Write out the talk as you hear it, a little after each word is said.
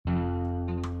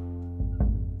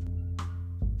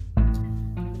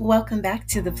Welcome back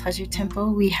to the Pleasure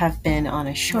Temple. We have been on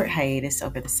a short hiatus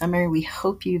over the summer. We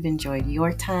hope you've enjoyed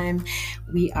your time.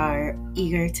 We are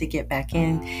eager to get back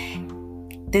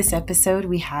in. This episode,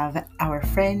 we have our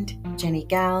friend, Jenny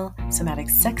Gal, somatic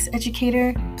sex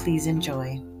educator. Please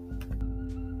enjoy.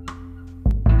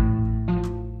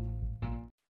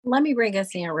 Let me bring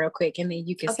us in real quick, and then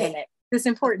you can say that. It's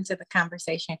important to the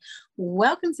conversation.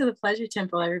 Welcome to the Pleasure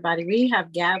Temple, everybody. We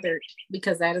have gathered,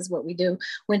 because that is what we do,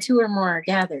 when two or more are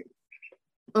gathered.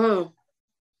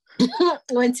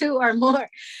 When two or more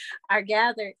are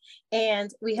gathered.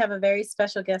 And we have a very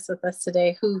special guest with us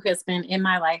today who has been in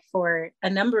my life for a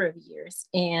number of years.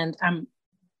 And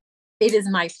it is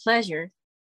my pleasure,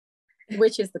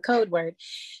 which is the code word,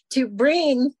 to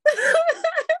bring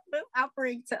this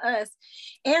offering to us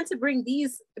and to bring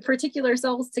these particular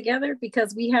souls together,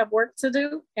 because we have work to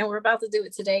do and we're about to do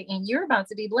it today, and you're about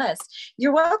to be blessed.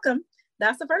 You're welcome.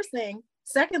 That's the first thing.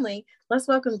 Secondly, let's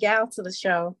welcome Gal to the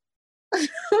show.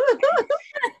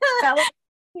 Tell us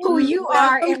who you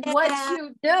are and what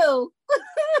you do,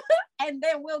 and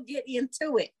then we'll get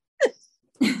into it.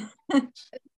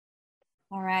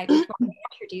 All right, before I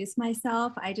introduce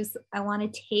myself, I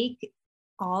want to take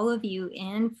all of you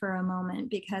in for a moment,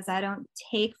 because I don't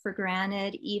take for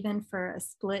granted, even for a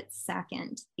split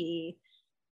second, the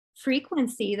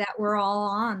frequency that we're all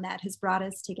on that has brought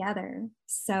us together.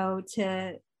 So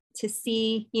to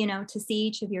see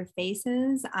each of your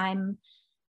faces, I'm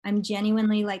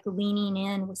genuinely like leaning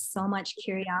in with so much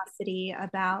curiosity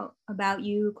about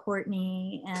you,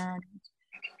 Courtney, and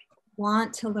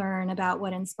want to learn about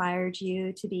what inspired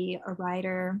you to be a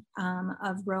writer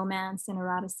of romance and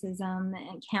eroticism,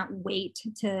 and can't wait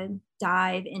to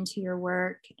dive into your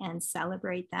work and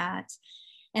celebrate that.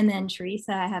 And then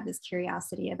Teresa, I have this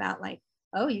curiosity about, like,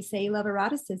 oh, you say you love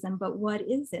eroticism, but what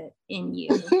is it in you?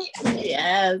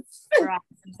 Yes.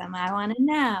 Eroticism, I want to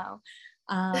know.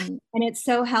 And it's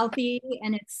so healthy,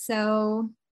 and it's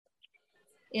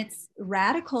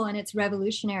radical, and it's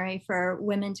revolutionary for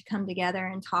women to come together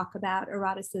and talk about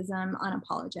eroticism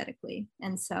unapologetically.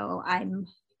 And so I'm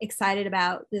excited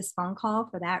about this phone call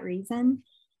for that reason.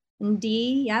 And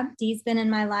Dee's been in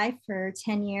my life for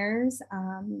 10 years.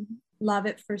 Love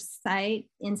at first sight,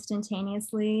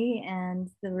 instantaneously, and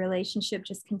the relationship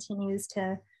just continues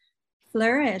to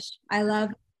flourish. I love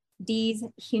Dee's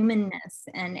humanness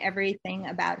and everything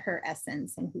about her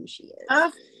essence and who she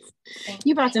is.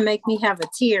 You about to make me have a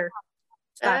tear.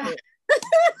 Stop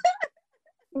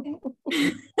it.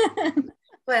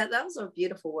 Well, those are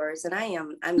beautiful words, and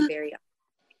I'm very honored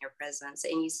in your presence.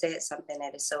 And you said something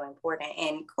that is so important.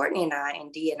 And Courtney and I,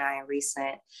 and Dee and I, in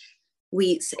recent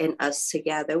weeks and us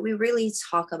together, we really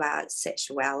talk about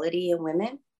sexuality in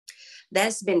women.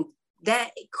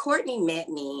 Courtney met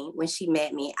me when she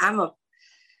met me.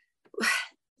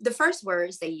 The first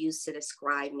words they use to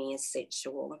describe me is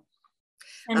sensual,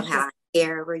 of how I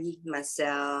carry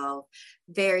myself,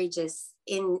 very just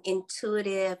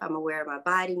intuitive. I'm aware of my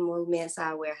body movements.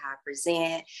 I'm aware how I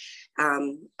present.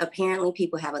 Apparently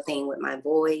people have a thing with my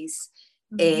voice,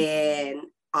 and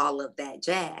all of that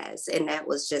jazz. And that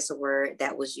was just a word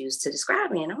that was used to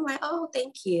describe me. And I'm like, oh,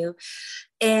 thank you.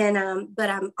 And, but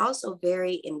I'm also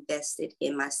very invested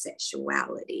in my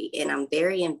sexuality, and I'm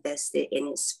very invested in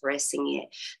expressing it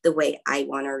the way I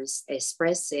want to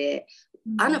express it,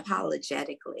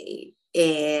 unapologetically.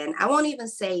 And I won't even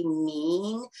say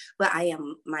mean, but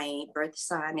my birth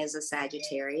sign is a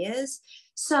Sagittarius.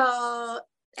 So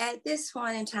at this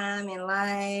point in time in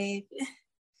life,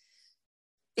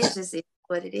 it just is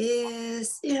what it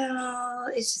is. It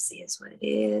just is what it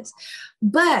is.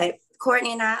 But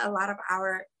Courtney and I, a lot of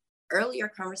our earlier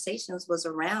conversations was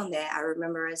around that. I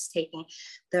remember us taking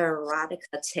the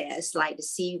erotica test, like to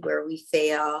see where we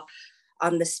fell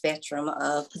on the spectrum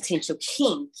of potential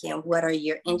kink and what are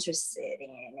you interested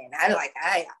in. And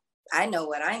I know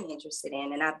what I'm interested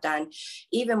in, and I've done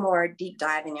even more deep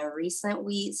diving in recent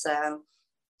weeks.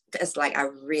 It's like I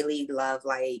really love,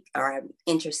 or I'm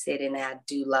interested in, I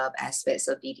do love aspects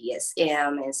of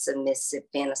BDSM and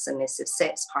being a submissive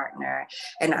sex partner.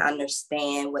 And I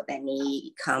understand what that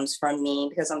need comes from me,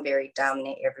 because I'm very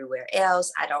dominant everywhere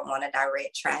else. I don't want to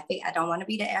direct traffic. I don't want to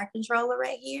be the air controller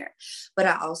right here, but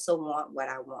I also want what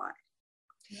I want.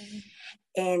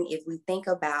 And if we think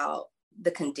about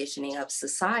the conditioning of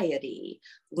society,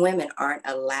 women aren't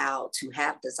allowed to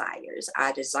have desires.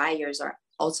 Our desires are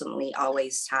ultimately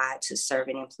always tied to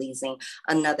serving and pleasing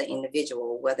another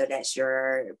individual, whether that's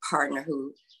your partner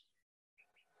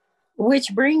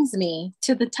Which brings me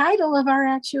to the title of our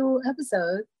actual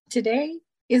episode today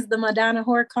is the Madonna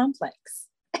Whore Complex.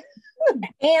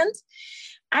 And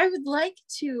I would like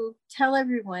to tell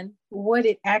everyone what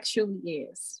it actually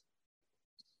is.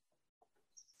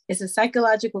 It's a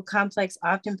psychological complex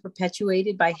often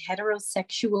perpetuated by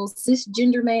heterosexual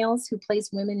cisgender males who place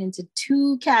women into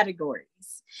two categories.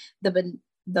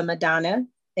 The Madonna,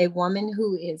 a woman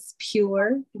who is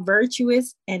pure,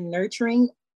 virtuous, and nurturing,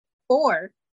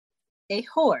 or a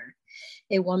whore,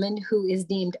 a woman who is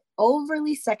deemed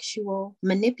overly sexual,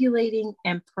 manipulating,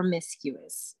 and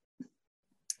promiscuous.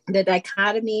 The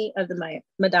dichotomy of the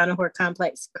Madonna whore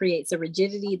complex creates a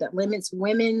rigidity that limits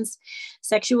women's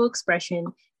sexual expression,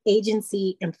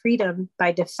 agency, and freedom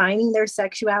by defining their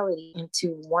sexuality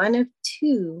into one of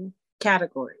two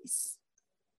categories.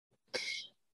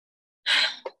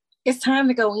 It's time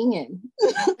to go in,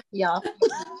 y'all.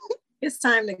 It's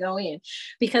time to go in,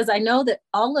 because I know that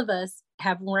all of us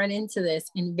have run into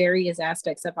this in various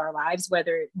aspects of our lives,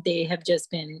 whether they have just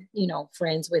been,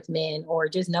 friends with men or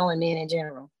just knowing men in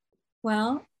general.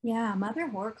 Well, yeah, mother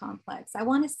whore complex. I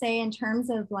want to say in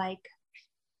terms of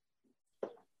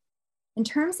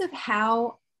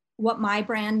what my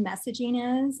brand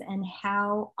messaging is and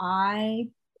how I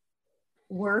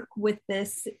work with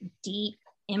this deep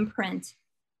imprint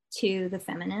to the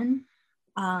feminine.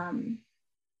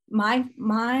 My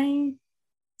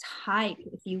type,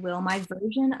 if you will, my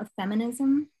version of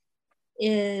feminism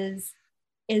is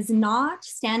not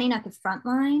standing at the front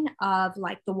line of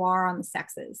the war on the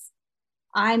sexes.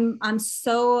 I'm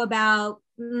so about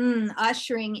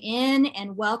ushering in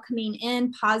and welcoming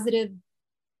in positive,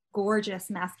 gorgeous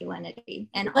masculinity.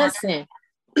 And listen,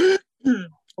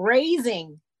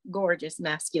 raising gorgeous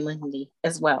masculinity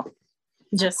as well.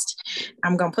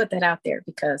 I'm gonna put that out there,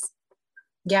 because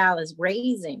gal is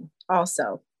raising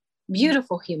also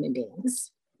beautiful human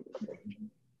beings.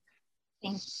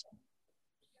 Thanks.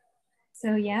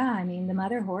 So yeah, I mean, the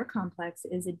mother whore complex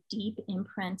is a deep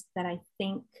imprint that I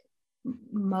think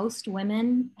most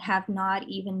women have not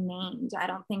even named. I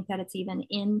don't think that it's even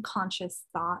in conscious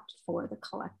thought for the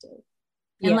collective.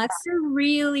 Yeah. Unless you're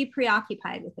really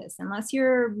preoccupied with this, unless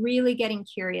you're really getting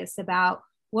curious about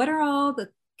what's all the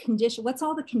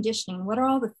conditioning, what are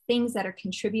all the things that are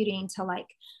contributing to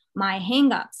my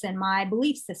hangups and my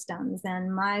belief systems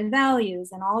and my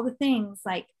values and all the things,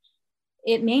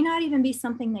 it may not even be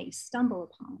something that you stumble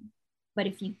upon. But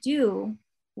if you do,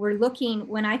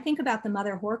 when I think about the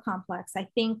mother whore complex, I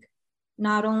think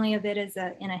not only of it as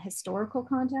in a historical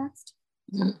context,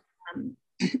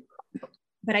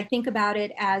 but I think about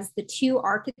it as the two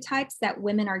archetypes that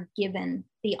women are given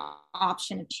the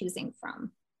option of choosing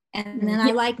from. And then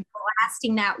I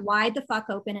blasting that wide the fuck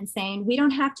open and saying, we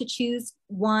don't have to choose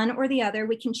one or the other.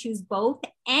 We can choose both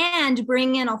and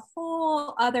bring in a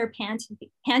whole other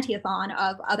pantheon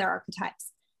of other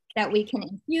archetypes that we can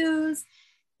infuse,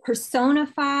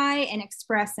 personify, and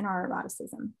express in our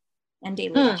eroticism and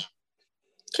daily life.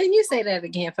 Can you say that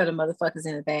again for the motherfuckers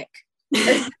in the back?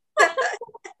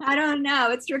 I don't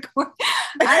know. It's recorded.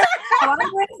 I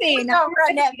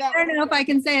don't know if I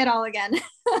can say it all again.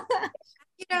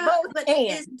 Both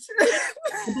hands.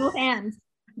 Both hands.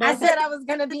 I said I was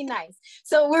gonna be nice,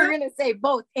 so we're gonna say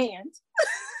both hands.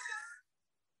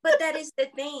 But that is the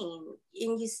thing,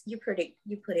 and you put it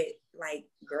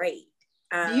great.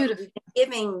 Beautiful.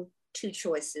 Giving two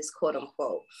choices, quote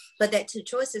unquote, but that two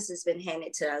choices has been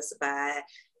handed to us by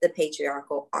the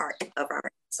patriarchal art of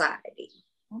our society.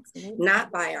 Absolutely.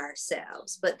 Not by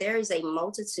ourselves, but there is a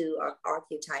multitude of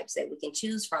archetypes that we can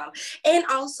choose from, and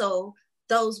also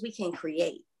those we can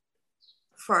create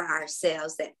for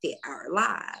ourselves that fit our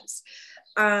lives.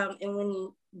 And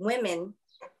when women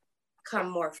come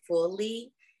more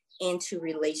fully into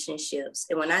relationships,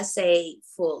 and when I say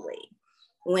fully,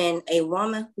 when a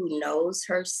woman who knows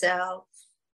herself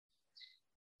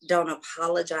don't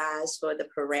apologize for the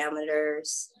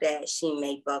parameters that she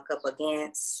may buck up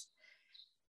against,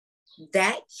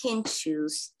 that can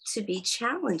choose to be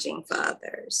challenging for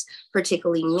others,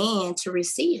 particularly men, to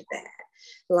receive that.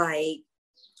 Like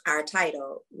our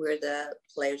title, we're the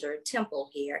pleasure temple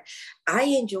here. I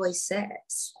enjoy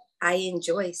sex,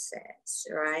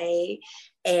 right?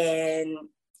 And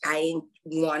I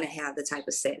want to have the type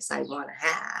of sex I want to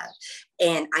have.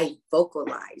 And I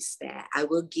vocalize that. I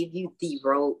will give you the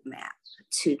roadmap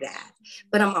to that.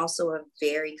 But I'm also a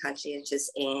very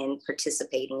conscientious and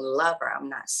participating lover. I'm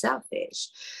not selfish.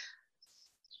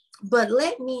 But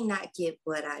let me not get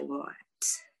what I want.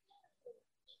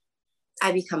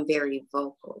 I become very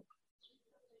vocal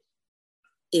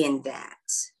in that.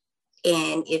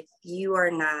 And if you are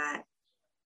not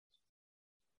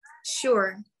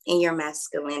sure in your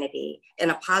masculinity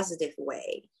in a positive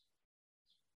way,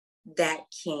 that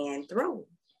can throw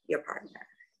your partner.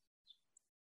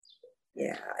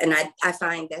 Yeah. And I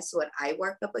find that's what I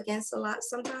work up against a lot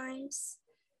sometimes,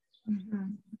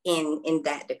 in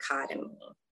that dichotomy.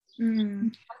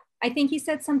 I think you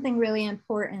said something really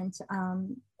important,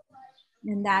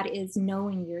 and that is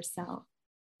knowing yourself.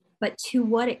 But to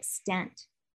what extent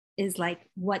is like,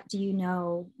 what do you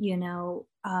know?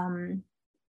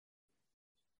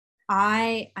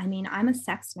 I mean, I'm a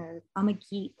sex nerd. I'm a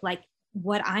geek. Like,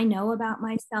 what I know about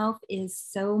myself is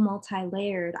so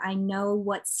multi-layered. I know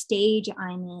what stage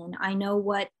I'm in. I know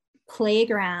what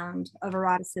playground of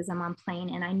eroticism I'm playing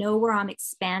in. I know where I'm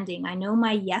expanding. I know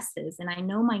my yeses and I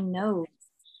know my nos.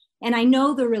 And I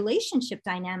know the relationship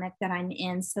dynamic that I'm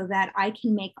in so that I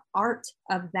can make art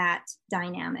of that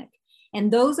dynamic. And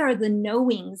those are the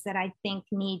knowings that I think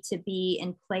need to be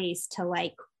in place to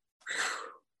like,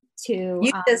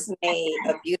 you just made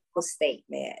a beautiful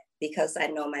statement, because I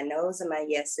know my no's and my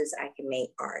yeses, I can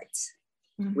make art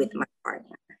with my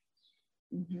partner.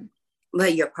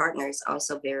 But your partner is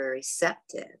also very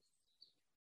receptive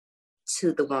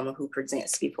to the woman who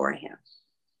presents before him.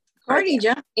 Courtney,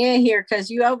 jump in here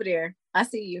because you over there. I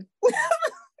see you.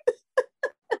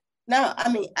 No,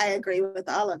 I mean, I agree with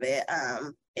all of it.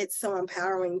 It's so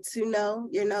empowering to know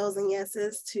your no's and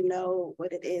yeses, to know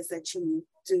what it is that you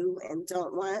do and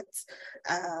don't want,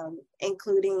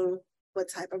 including what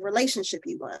type of relationship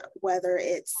you want, whether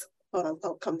it's quote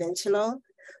unquote conventional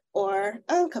or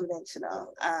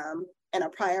unconventional. In a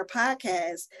prior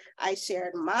podcast, I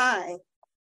shared my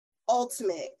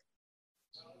ultimate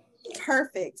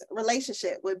perfect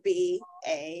relationship would be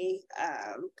a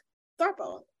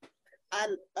throuple,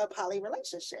 a poly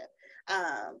relationship.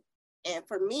 And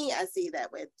for me, I see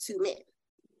that with two men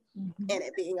and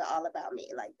it being all about me.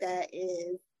 Like, that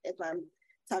is, if I'm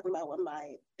talking about what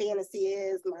my fantasy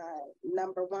is, my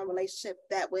number one relationship,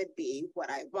 that would be what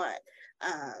I want.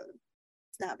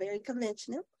 It's not very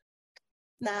conventional,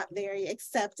 not very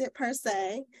accepted per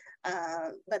se,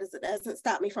 but it doesn't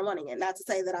stop me from wanting it. Not to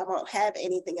say that I won't have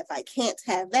anything if I can't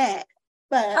have that,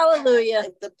 but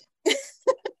hallelujah.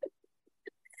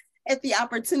 If the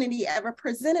opportunity ever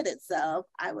presented itself,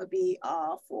 I would be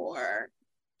all for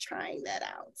trying that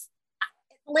out.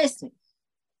 Listen,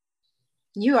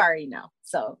 you already know.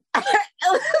 So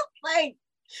like,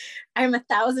 I'm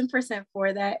 1,000%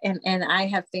 for that. And I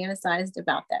have fantasized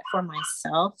about that for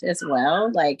myself as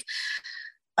well. Like,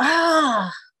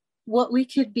 what we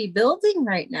could be building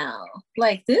right now.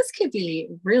 Like, this could be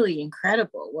really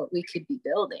incredible, what we could be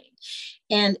building.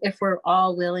 And if we're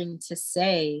all willing to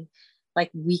say, like,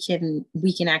 we can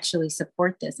actually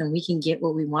support this and we can get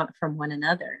what we want from one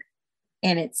another.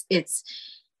 And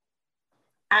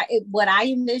what I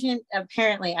envision,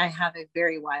 apparently I have a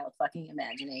very wild fucking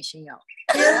imagination, y'all.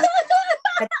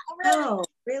 Oh,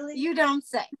 really? You don't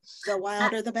say. The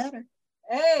wilder, the better.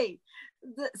 Hey,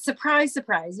 surprise,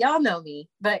 surprise. Y'all know me.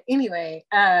 But anyway,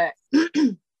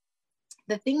 the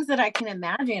things that I can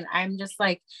imagine, I'm just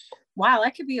like, wow, I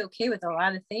could be okay with a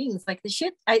lot of things. Like the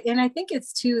shit, and I think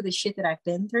it's too the shit that I've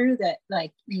been through, that,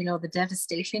 like, the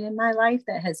devastation in my life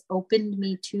that has opened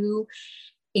me to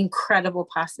incredible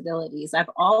possibilities. I've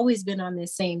always been on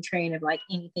this same train of like,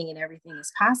 anything and everything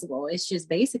is possible. It's just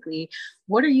basically,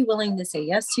 what are you willing to say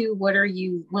yes to? What are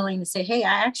you willing to say, hey,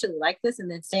 I actually like this,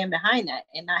 and then stand behind that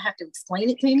and not have to explain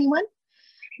it to anyone?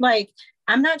 Like,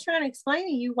 I'm not trying to explain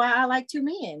to you why I like two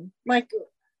men. Like,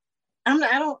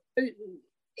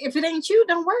 if it ain't you,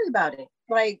 don't worry about it.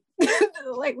 Like,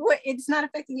 like, what? It's not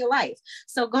affecting your life.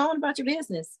 So go on about your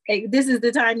business. Hey, this is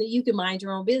the time that you can mind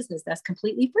your own business. That's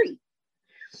completely free.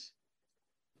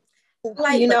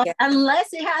 Like,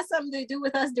 unless it has something to do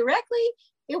with us directly,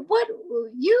 you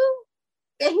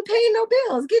ain't paying no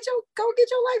bills. Go get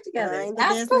your life together.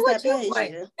 That's for what you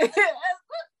want.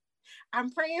 I'm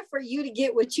praying for you to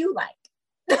get what you like.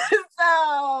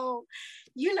 So,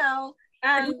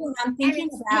 I'm thinking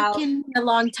about, it's taken a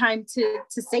long time to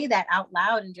say that out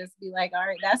loud and just be like, all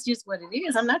right, that's just what it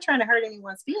is. I'm not trying to hurt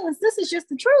anyone's feelings. This is just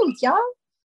the truth, y'all.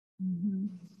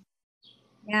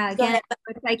 Yeah, again,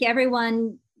 it's like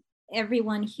everyone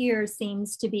here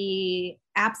seems to be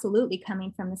absolutely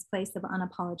coming from this place of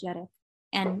unapologetic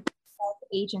and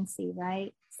self-agency,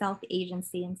 right?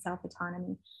 Self-agency and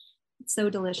self-autonomy. It's so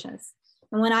delicious.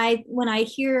 And when I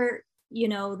hear,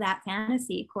 that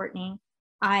fantasy, Courtney,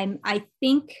 I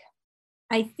think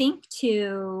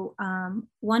to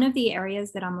one of the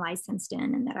areas that I'm licensed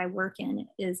in and that I work in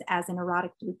is as an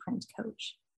erotic blueprint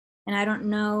coach. And I don't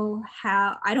know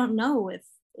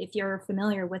if you're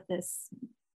familiar with this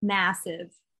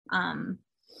massive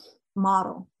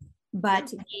model,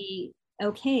 but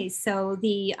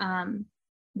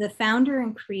the founder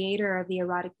and creator of the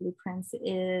erotic blueprints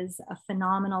is a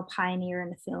phenomenal pioneer in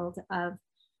the field of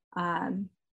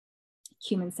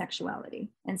human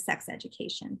sexuality and sex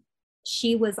education.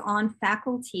 She was on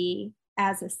faculty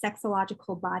as a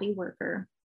sexological body worker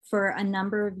for a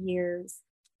number of years.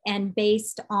 And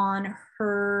based on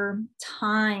her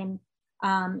time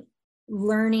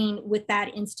learning with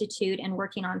that institute and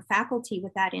working on faculty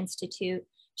with that institute,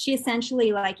 she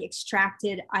essentially like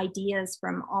extracted ideas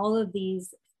from all of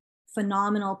these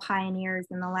phenomenal pioneers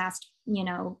in the last,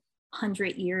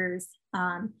 100 years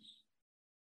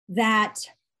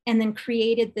and then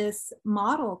created this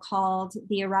model called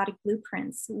the erotic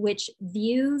blueprints, which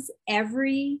views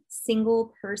every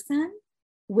single person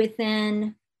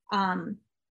within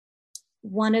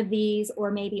one of these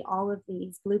or maybe all of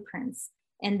these blueprints.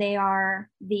 And they are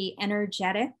the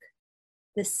energetic,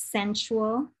 the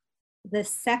sensual, the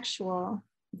sexual,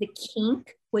 the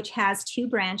kink, which has two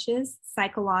branches,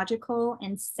 psychological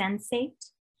and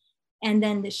sensate, and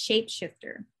then the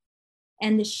shapeshifter.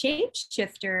 And the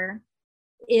shapeshifter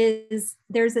is,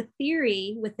 there's a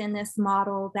theory within this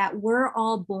model that we're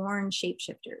all born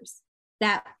shapeshifters,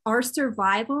 that our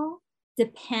survival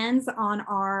depends on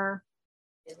our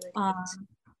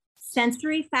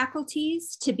sensory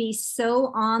faculties to be so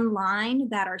online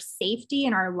that our safety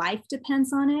and our life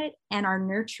depends on it and our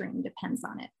nurturing depends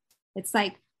on it. It's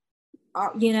like,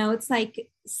 it's like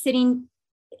sitting,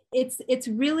 it's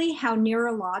really how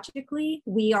neurologically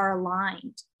we are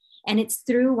aligned. And it's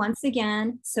through, once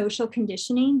again, social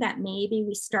conditioning that maybe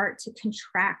we start to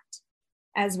contract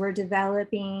as we're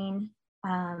developing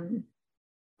and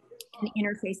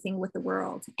interfacing with the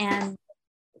world. And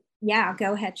yeah,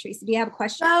 go ahead, Teresa. Do you have a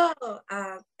question? Oh,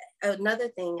 another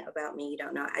thing about me you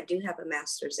don't know, I do have a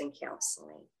master's in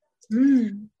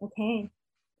counseling. Okay.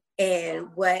 And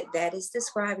what that is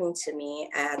describing to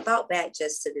me, I thought back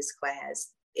just to this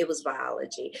class, it was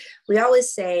biology. We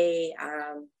always say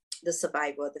the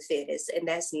survival of the fittest, and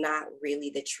that's not really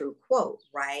the true quote,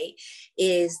 right?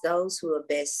 Is those who are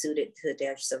best suited to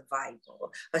their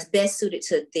survival, or best suited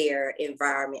to their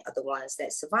environment are the ones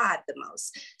that survive the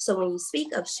most. So when you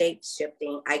speak of shape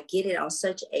shifting, I get it on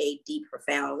such a deep,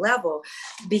 profound level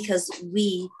because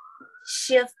we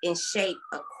shift and shape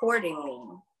accordingly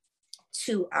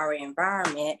to our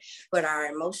environment, but our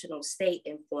emotional state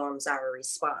informs our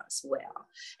response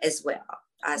as well.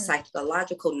 Our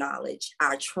psychological knowledge,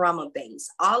 our trauma base,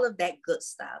 all of that good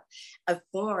stuff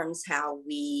informs how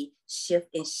we shift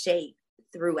and shape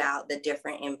throughout the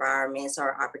different environments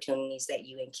or opportunities that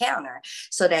you encounter.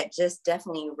 So that just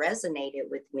definitely resonated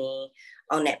with me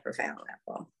on that profound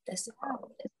level. That's all I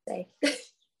want to say.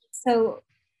 So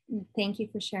thank you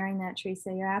for sharing that,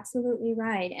 Teresa. You're absolutely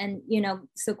right. And,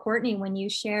 so Courtney, when you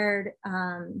shared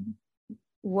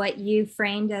what you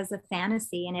framed as a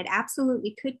fantasy, and it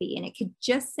absolutely could be, and it could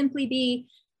just simply be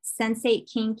sensate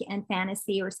kink and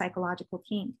fantasy or psychological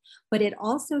kink, but it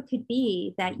also could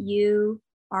be that you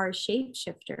are a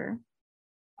shapeshifter.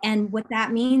 And what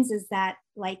that means is that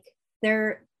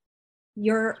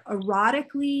you're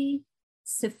erotically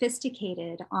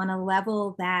sophisticated on a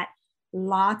level that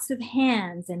lots of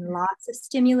hands and lots of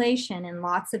stimulation and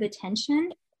lots of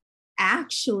attention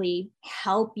actually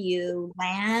help you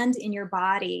land in your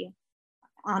body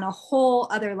on a whole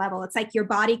other level. It's like your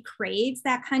body craves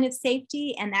that kind of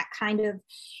safety and that kind of,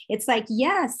 it's like,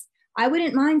 yes, I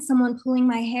wouldn't mind someone pulling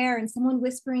my hair and someone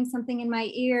whispering something in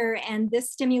my ear and this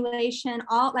stimulation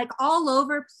all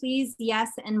over, please,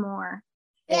 yes, and more.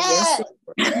 Yes.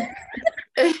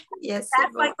 Yes.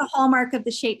 That's like the hallmark of the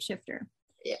shapeshifter.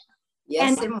 Yeah.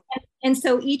 Yes. And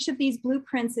so each of these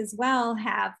blueprints as well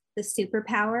have the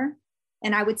superpower.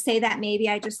 And I would say that maybe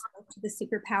I just spoke to the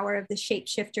superpower of the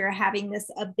shapeshifter having this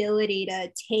ability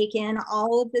to take in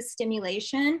all of the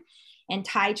stimulation and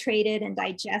titrate it and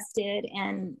digest it,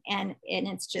 and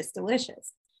it's just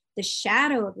delicious. The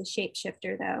shadow of the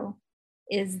shapeshifter, though,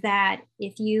 is that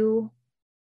if you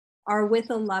are with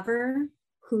a lover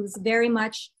who's very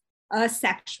much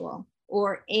asexual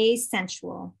or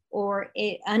asensual or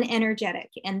unenergetic,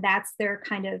 and that's their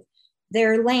kind of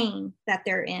their lane that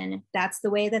they're in, that's the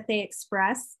way that they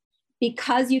express,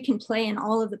 because you can play in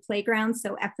all of the playgrounds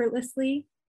so effortlessly,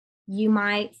 you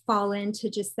might fall into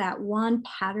just that one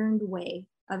patterned way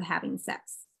of having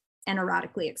sex and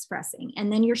erotically expressing.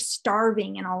 And then you're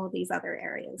starving in all of these other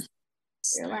areas.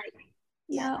 You're like,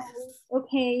 no,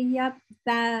 okay, yep,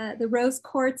 the rose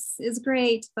quartz is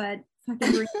great, but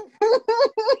fucking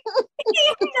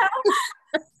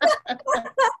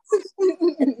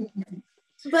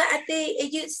But I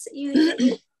think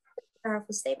you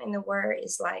powerful statement. The word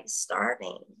is like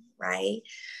starving, right?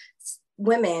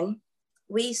 Women,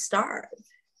 we starve.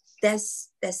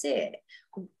 That's it.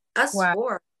 Us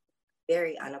for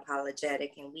very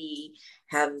unapologetic, and we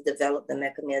have developed the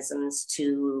mechanisms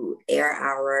to air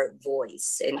our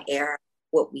voice and air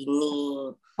what we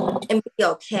need and be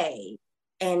okay.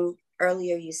 And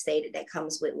earlier you stated that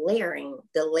comes with layering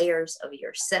the layers of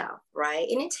yourself, right?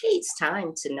 And it takes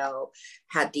time to know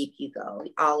how deep you go.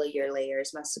 All of your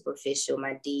layers, my superficial,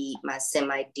 my deep, my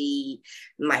semi-deep,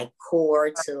 my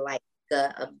core to like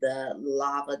of the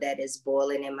lava that is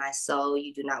boiling in my soul.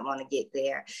 You do not want to get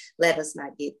there. Let us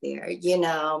not get there. You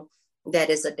know, that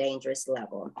is a dangerous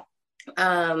level.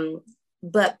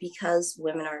 But because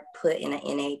women are put in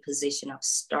a position of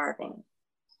starving,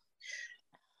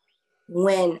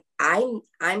 when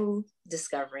I'm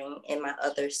discovering in my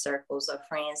other circles of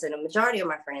friends, and the majority of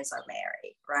my friends are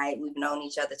married, right? We've known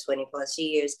each other 20 plus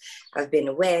years. I've been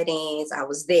to weddings. I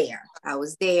was there,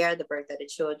 the birth of the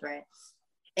children.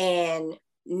 And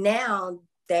now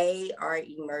they are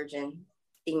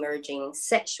emerging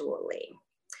sexually,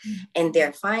 and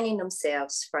they're finding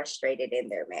themselves frustrated in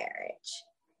their marriage,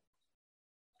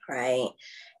 right?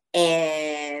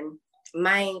 And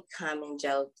my common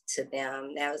joke to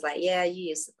them, that was like, yeah,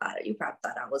 you probably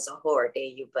thought I was a whore,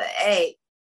 did you? But hey,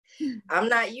 I'm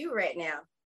not you right now.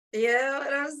 You know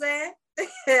what I'm saying?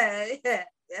 Yeah.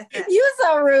 You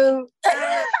so rude.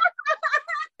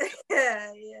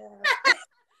 Yeah.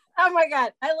 Oh my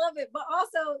God, I love it. But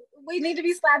also, we need to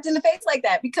be slapped in the face like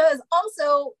that, because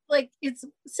also, like, it's,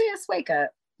 sis, wake up.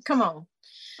 Come on.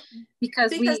 Because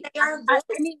they are I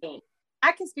mean,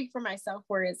 I can speak for myself,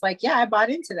 where it's like, yeah, I bought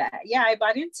into that. Yeah, I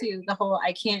bought into the whole,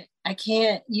 I can't,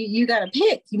 you got to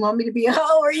pick. You want me to be a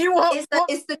hoe, or you want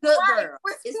it's the good girl.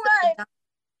 It's what?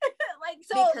 Like,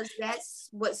 so, because that's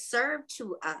what served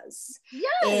to us.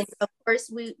 Yes. And of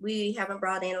course we haven't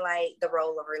brought in like the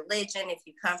role of religion. If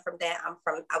you come from that,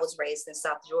 I was raised in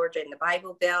South Georgia in the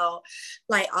Bible Belt.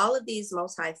 Like, all of these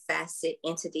multifaceted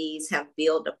entities have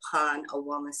built upon a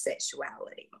woman's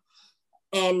sexuality.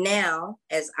 And now,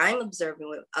 as I'm observing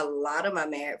with a lot of my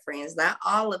married friends, not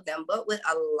all of them, but with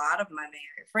a lot of my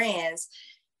married friends,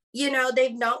 you know,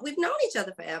 we've known each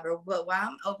other forever, but while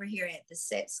I'm over here at the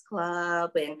sex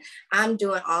club and I'm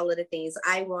doing all of the things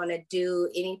I want to do,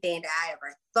 anything that I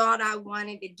ever thought I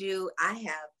wanted to do, I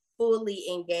have fully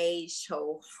engaged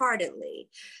wholeheartedly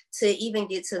to even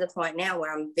get to the point now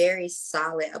where I'm very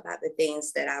solid about the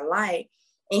things that I like.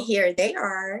 And here they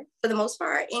are, for the most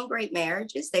part, in great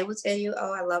marriages. They will tell you,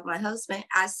 oh, I love my husband.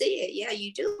 I see it. Yeah,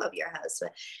 you do love your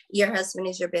husband. Your husband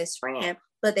is your best friend.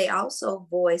 But they also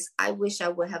voice, I wish I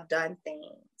would have done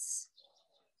things.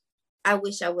 I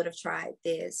wish I would have tried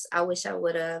this. I wish I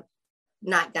would have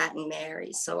not gotten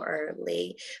married so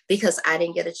early, because I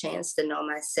didn't get a chance to know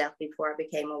myself before I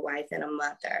became a wife and a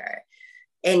mother.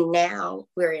 And now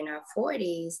we're in our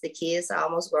 40s. The kids are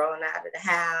almost growing out of the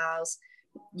house.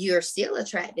 You're still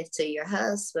attractive to your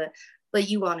husband, but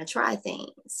you want to try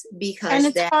things because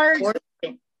it's that hard.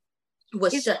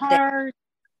 Was it's shut hard down.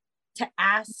 To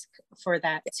ask for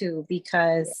that too,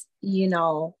 because, you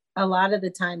know, a lot of the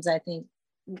times I think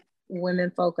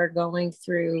women folk are going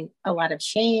through a lot of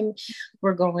shame.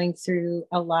 We're going through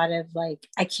a lot of like,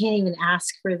 I can't even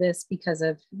ask for this because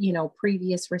of, you know,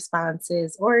 previous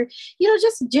responses, or, you know,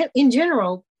 just in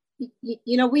general,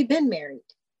 you know, we've been married.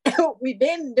 We've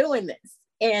been doing this,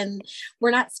 and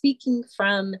we're not speaking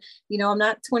from, you know, I'm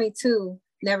not 22,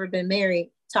 never been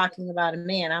married, talking about a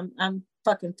man. I'm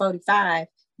fucking 45,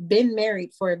 been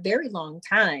married for a very long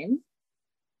time.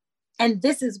 And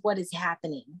this is what is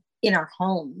happening in our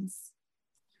homes.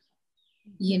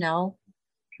 You know,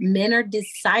 men are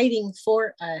deciding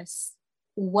for us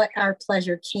what our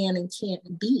pleasure can and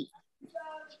can't be.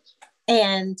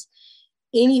 And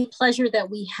any pleasure that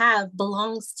we have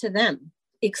belongs to them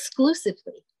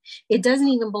exclusively. It doesn't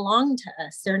even belong to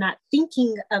us. They're not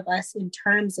thinking of us in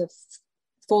terms of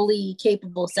fully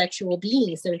capable sexual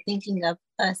beings. They're thinking of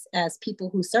us as people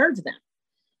who serve them.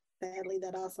 Sadly,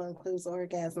 that also includes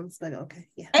orgasms, but okay,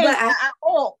 yeah. And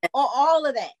all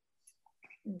of that.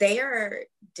 They are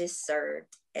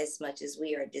deserved as much as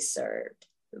we are deserved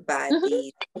by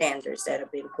the standards that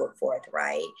have been put forth,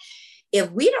 right?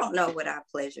 If we don't know what our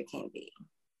pleasure can be,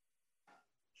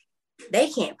 they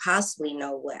can't possibly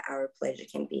know what our pleasure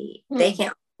can be. They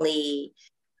can only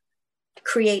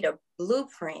create a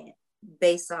blueprint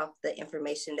based off the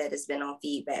information that has been on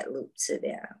feedback loop to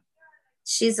them.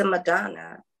 She's a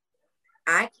Madonna.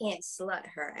 I can't slut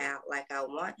her out like I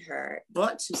want to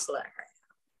slut her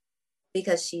out,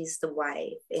 because she's the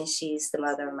wife and she's the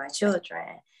mother of my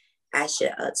children. I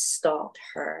should stalk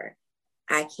her.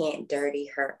 I can't dirty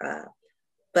her up,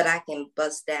 but I can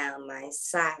bust down my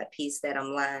side piece that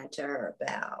I'm lying to her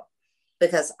about.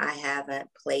 because I haven't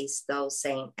placed those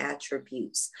same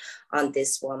attributes on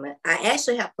this woman. I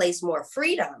actually have placed more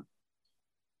freedom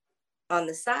on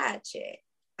the side chick,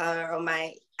 or on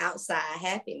my outside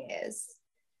happiness,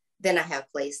 than I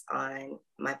have placed on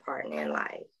my partner in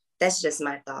life. That's just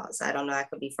my thoughts. I don't know. I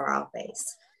could be far off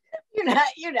base. You're not.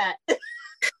 You're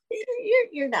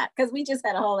not, because we just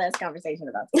had a whole ass conversation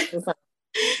about this. Like,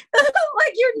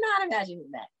 you're not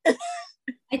imagining that.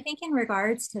 I think in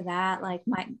regards to that, like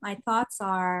my thoughts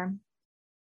are,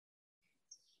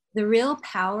 the real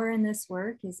power in this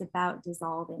work is about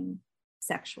dissolving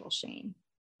sexual shame,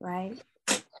 right?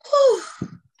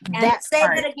 That, say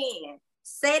that again.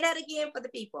 Say that again for the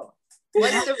people.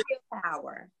 What's the real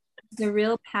power? The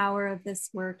real power of this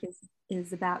work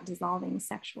is about dissolving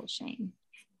sexual shame.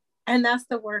 And that's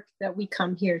the work that we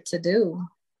come here to do.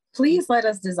 Please let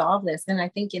us dissolve this. And I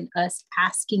think in us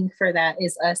asking for that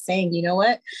is us saying, you know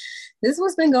what, this is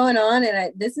what's been going on,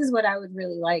 and this is what I would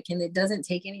really like. And it doesn't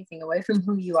take anything away from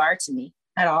who you are to me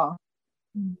at all.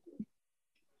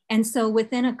 And so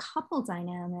within a couple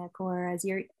dynamic, or as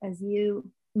you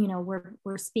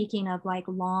we're speaking of like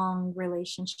long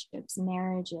relationships,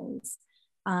 marriages.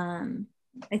 I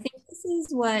think this is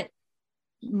what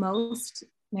most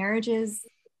marriages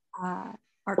are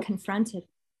confronted.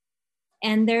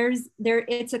 And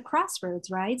it's a crossroads,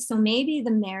 right? So maybe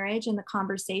the marriage and the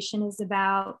conversation is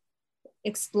about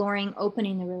exploring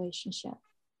opening the relationship.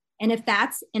 And if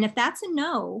that's a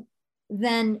no,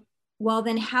 then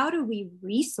how do we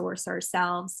resource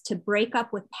ourselves to break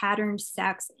up with patterned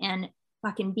sex and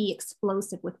fucking be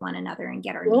explosive with one another and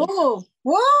get our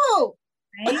whoa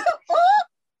right?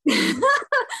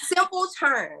 Simple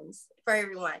terms for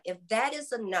everyone. If that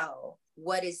is a no,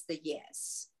 what is the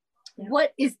yes?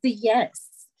 What is the yes?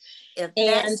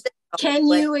 And can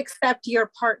you accept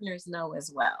your partner's no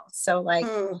as well? So like,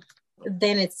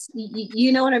 then it's,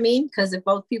 you know what I mean? Because if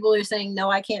both people are saying,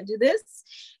 no, I can't do this,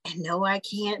 and no, I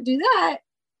can't do that,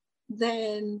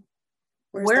 then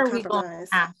where are we going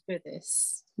after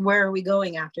this? Where are we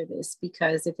going after this?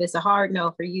 Because if it's a hard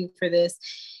no for you for this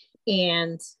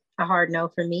and a hard no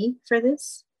for me for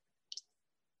this,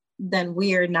 then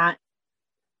we are not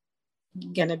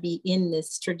going to be in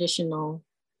this traditional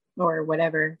or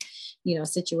whatever,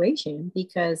 situation,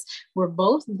 because we're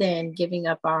both then giving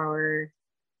up our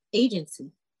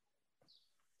agency.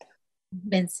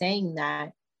 Been saying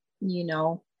that,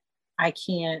 I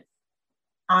can't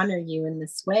honor you in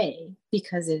this way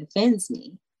because it offends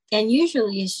me. And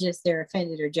usually it's just they're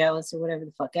offended or jealous or whatever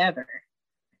the fuck ever.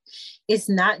 It's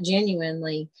not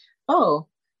genuinely, oh,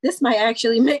 this might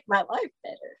actually make my life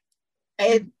better.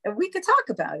 And we could talk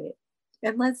about it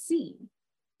and let's see.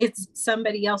 It's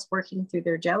somebody else working through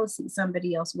their jealousy,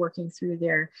 somebody else working through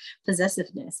their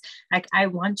possessiveness. Like, I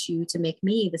want you to make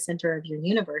me the center of your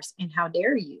universe, and how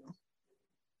dare you?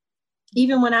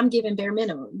 Even when I'm given bare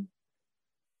minimum,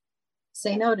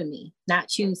 say no to me, not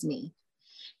choose me.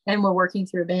 And we're working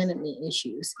through abandonment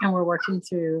issues, and we're working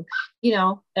through,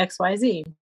 XYZ.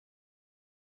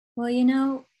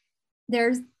 Well,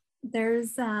 there's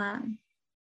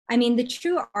the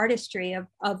true artistry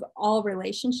of all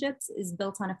relationships is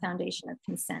built on a foundation of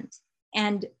consent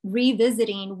and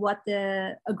revisiting what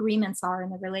the agreements are in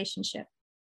the relationship.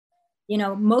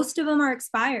 Most of them are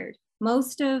expired.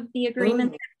 Most of the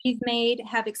agreements that we've made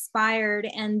have expired.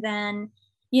 And then,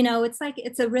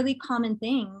 it's a really common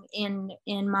thing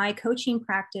in my coaching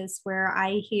practice where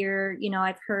I hear,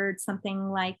 I've heard something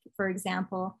like, for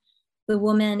example, the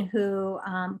woman who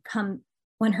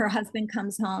when her husband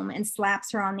comes home and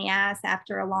slaps her on the ass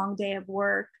after a long day of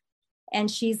work. And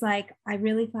she's like, I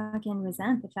really fucking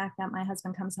resent the fact that my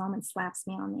husband comes home and slaps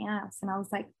me on the ass. And I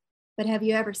was like, but have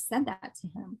you ever said that to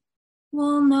him?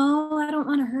 Well, no, I don't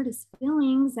want to hurt his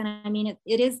feelings. And I mean,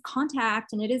 it is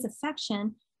contact and it is affection.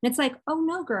 And it's like, oh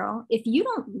no, girl, if you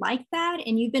don't like that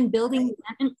and you've been building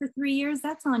resentment for 3 years,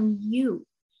 that's on you.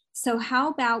 So how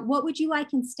about, what would you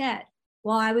like instead?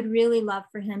 Well, I would really love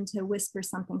for him to whisper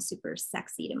something super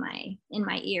sexy in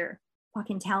my ear.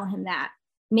 Fucking tell him that.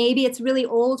 Maybe it's really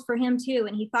old for him too,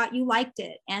 and he thought you liked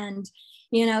it. And,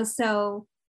 so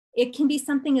it can be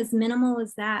something as minimal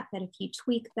as that if you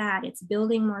tweak that, it's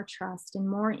building more trust and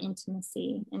more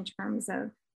intimacy in terms of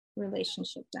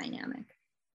relationship dynamic.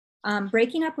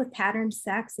 Breaking up with patterned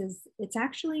sex it's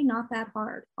actually not that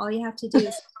hard. All you have to do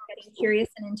is getting curious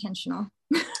and intentional.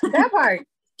 That part,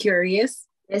 curious.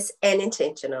 And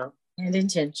intentional.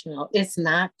 It's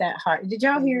not that hard. Did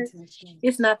y'all hear?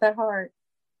 It's not that hard.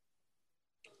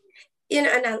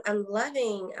 And I'm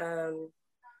loving,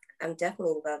 I'm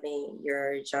definitely loving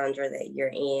your genre that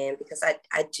you're in, because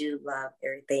I do love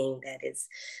everything that is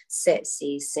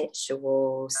sexy,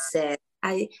 sensual, sex,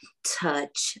 I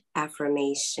touch,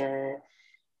 affirmation,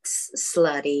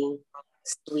 slutty,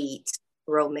 sweet,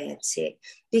 romantic,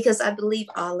 because I believe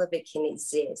all of it can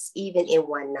exist even in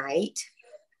one night.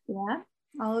 Yeah,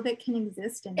 all of it can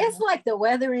exist in it's like the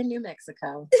weather in New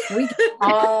Mexico. We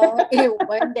all in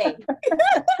one day.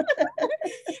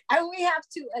 And we have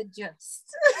to adjust.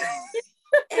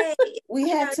 Hey, we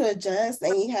have to adjust,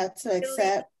 and you have to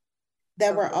accept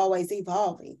that we're always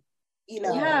evolving, you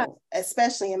know, Yeah.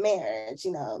 especially in marriage.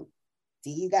 You know,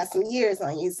 you got some years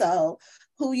on you. So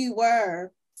who you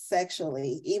were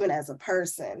sexually, even as a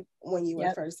person when you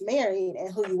were first married,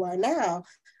 and who you are now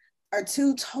are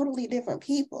two totally different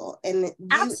people. And you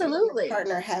Absolutely. and your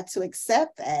partner have to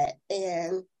accept that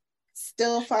and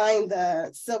still find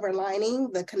the silver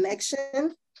lining, the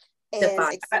connection, and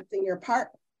accepting your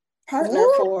partner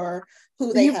Ooh, for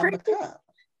who they have become.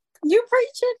 You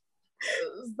preaching?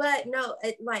 But no,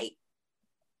 like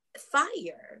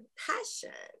fire,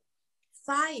 passion,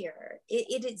 fire,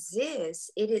 it exists.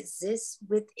 It exists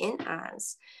within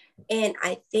us. And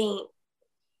I think,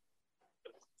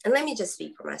 and let me just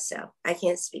speak for myself. I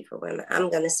can't speak for women. I'm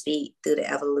going to speak through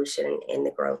the evolution and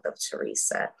the growth of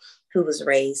Teresa, who was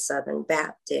raised Southern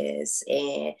Baptist,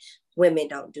 and women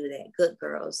don't do that. Good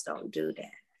girls don't do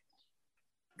that.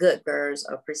 Good girls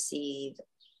are perceived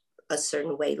a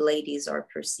certain way. Ladies are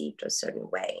perceived a certain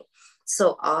way.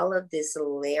 So all of this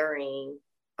layering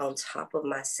on top of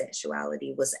my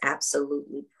sexuality was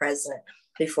absolutely present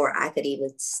before I could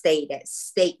even say that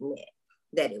statement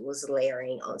that it was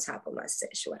layering on top of my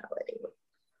sexuality.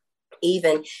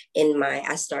 Even in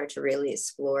I started to really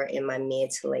explore in my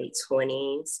mid to late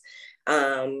 20s.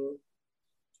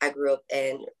 I grew up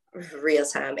in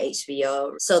real-time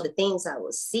HBO. So the things I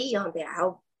would see on there,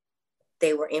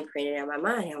 they were imprinted in my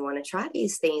mind. I want to try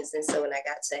these things. And so when I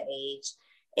got to age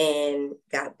and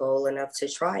got bold enough to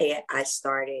try it, I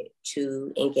started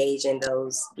to engage in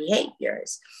those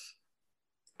behaviors.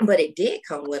 But it did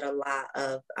come with a lot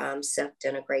of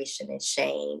self-denigration and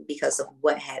shame because of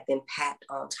what had been packed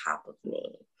on top of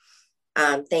me.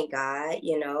 Thank God,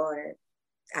 you know,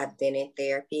 I've been in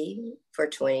therapy for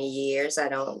 20 years. I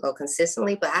don't go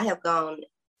consistently, but I have gone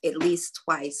at least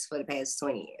twice for the past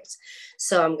 20 years.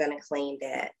 So I'm going to claim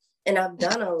that. And I've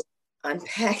done a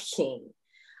unpacking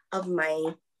of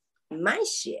my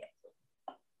shit,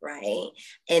 right?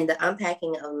 And the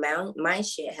unpacking of my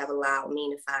shit have allowed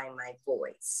me to find my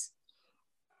voice.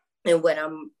 And what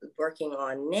I'm working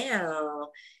on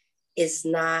now is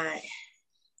not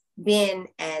being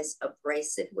as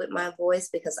abrasive with my voice,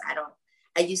 because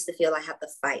I used to feel I have to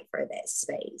fight for that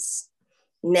space.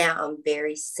 Now I'm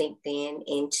very synced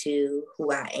into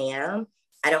who I am.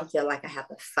 I don't feel like I have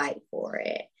to fight for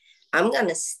it. I'm going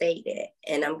to state it,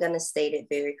 and I'm going to state it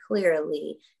very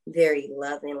clearly, very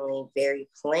lovingly, very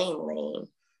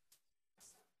plainly.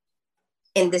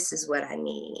 And this is what I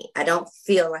need. I don't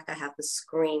feel like I have to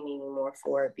scream anymore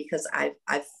for it, because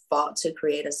I've fought to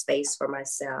create a space for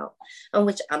myself in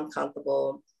which I'm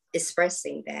comfortable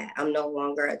expressing that. I'm no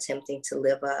longer attempting to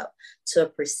live up to a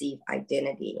perceived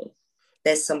identity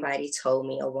that somebody told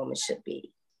me a woman should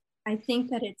be. I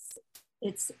think that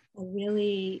it's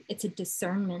a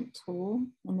discernment tool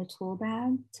in the tool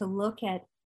bag to look at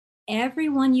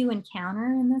everyone you encounter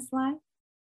in this life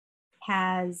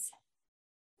has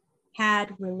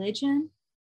had religion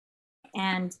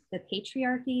and the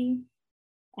patriarchy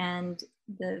and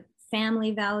the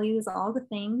family values, all the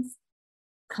things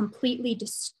completely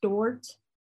distort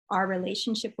our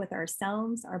relationship with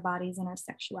ourselves, our bodies, and our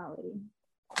sexuality.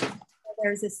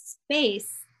 There's a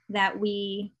space that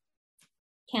we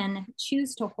can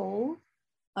choose to hold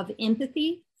of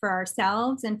empathy for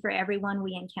ourselves and for everyone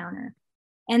we encounter.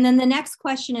 And then the next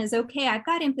question is, okay, I've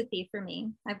got empathy for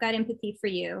me. I've got empathy for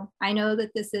you. I know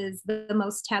that this is the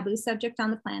most taboo subject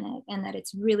on the planet and that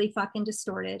it's really fucking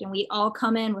distorted and we all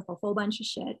come in with a whole bunch of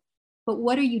shit. But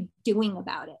what are you doing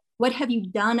about it? What have you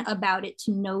done about it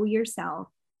to know yourself?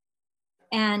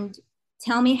 And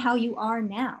tell me how you are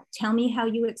now. Tell me how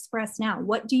you express now.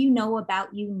 What do you know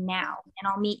about you now? And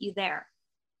I'll meet you there.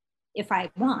 If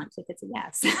I want, if it's a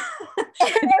yes.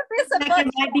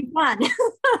 It might be fun.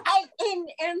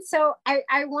 So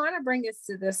I want to bring us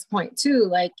to this point too.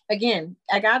 Like, again,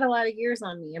 I got a lot of years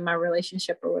on me in my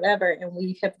relationship or whatever. And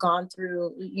we have gone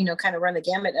through, you know, kind of run the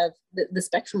gamut of the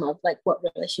spectrum of like what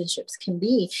relationships can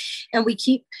be. And we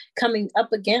keep coming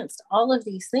up against all of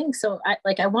these things. So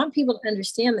I want people to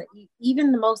understand that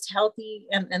even the most healthy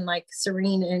and like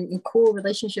serene and cool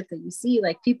relationship that you see,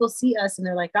 like people see us and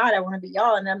they're like, God, I want to be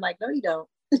y'all. And I'm like, no, you don't.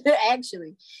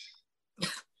 Actually,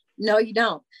 No, you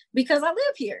don't, because I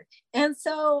live here. And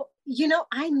so, you know,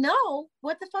 I know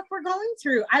what the fuck we're going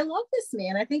through. I love this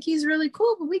man. I think he's really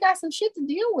cool, but we got some shit to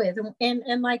deal with.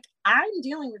 And like, I'm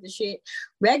dealing with the shit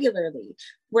regularly.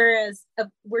 Whereas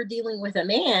we're dealing with a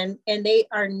man and they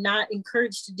are not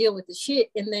encouraged to deal with the shit.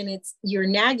 And then you're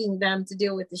nagging them to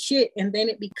deal with the shit. And then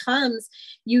it becomes,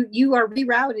 you are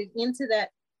rerouted into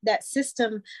that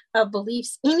system of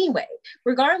beliefs anyway,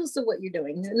 regardless of what you're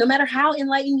doing, no matter how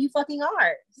enlightened you fucking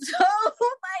are. So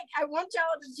like, I want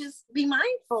y'all to just be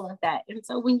mindful of that. And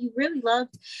so when you really love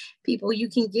people, you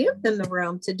can give them the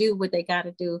room to do what they got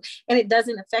to do. And it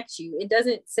doesn't affect you. It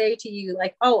doesn't say to you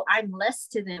like, oh, I'm less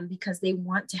to them because they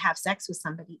want to have sex with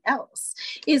somebody else.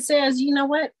 It says, you know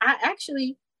what? I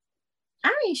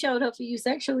ain't showed up for you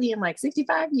sexually in like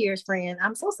 65 years, friend.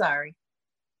 I'm so sorry.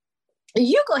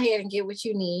 You go ahead and get what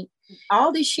you need.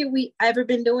 All this shit we ever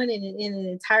been doing in an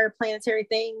entire planetary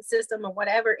thing system or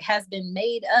whatever has been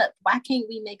made up. Why can't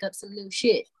we make up some new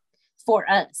shit for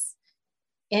us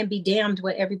and be damned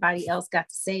what everybody else got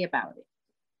to say about it?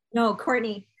 No,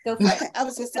 Courtney, go for it. I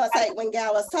was just gonna say, when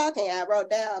Gal was talking, I wrote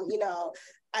down, you know,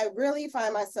 I really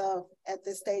find myself at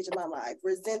this stage of my life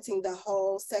resenting the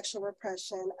whole sexual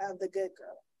repression of the good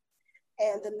girl.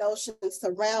 And the notion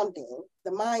surrounding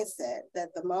the mindset that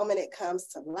the moment it comes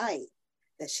to light,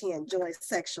 that she enjoys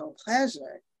sexual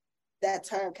pleasure, that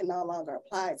term can no longer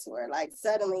apply to her. Like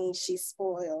suddenly she's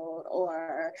spoiled,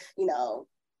 or, you know,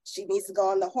 she needs to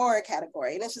go in the horror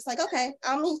category. And it's just like, okay,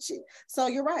 I'll meet you. So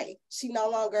you're right. She no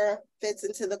longer fits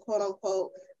into the quote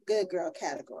unquote good girl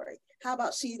category. How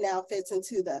about she now fits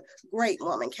into the great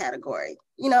woman category?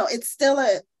 You know, it's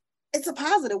a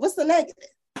positive. What's the negative?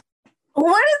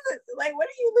 What is it? Like, what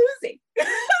are you losing? Like,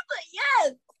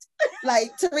 yes.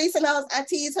 Like Teresa knows I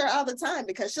tease her all the time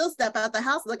because she'll step out the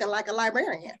house looking like a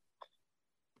librarian.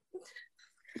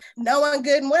 Knowing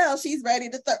good and well, she's ready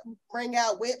to bring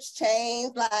out whips,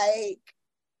 chains, like,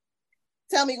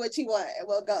 tell me what you want and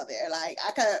we'll go there. Like,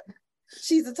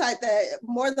 she's the type that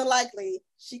more than likely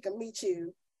she can meet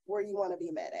you where you want to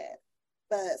be met at.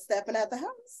 But stepping out the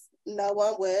house, no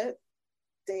one would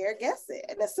dare guess it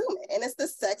and assume it. And it's the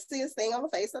sexiest thing on the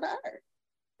face of the earth.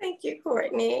 Thank you,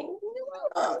 Courtney.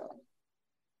 You're welcome.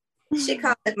 She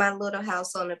called it my little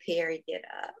house on the prairie. Get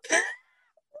up.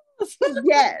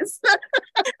 Yes.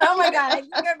 Oh my God. I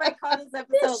think everybody called this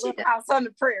episode Little House on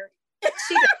the Prairie.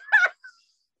 She does.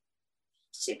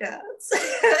 She does.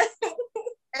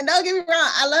 And don't get me wrong,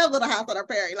 I love Little House on the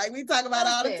Prairie. Like we talk about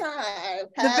all the time.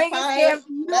 The biggest scam,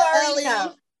 you already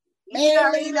know. You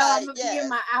already know I'm gonna be in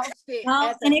my outfit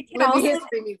at the Living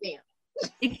History Museum.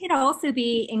 It could also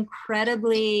be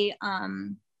incredibly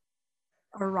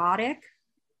erotic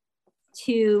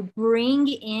to bring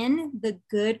in the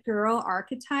good girl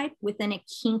archetype within a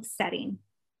kink setting.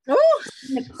 Oh,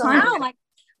 I don't like.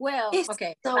 Well,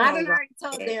 okay. So I done already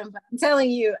told them, but I'm telling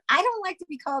you, I don't like to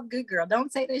be called good girl.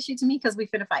 Don't say that shit to me because we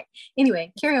finna fight.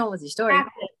 Anyway, carry on with your story.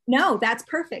 No, that's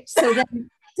perfect. So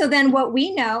then what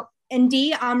we know, and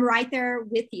Dee, I'm right there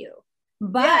with you.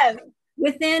 But yes,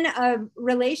 within a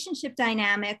relationship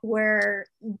dynamic where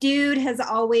dude has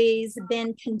always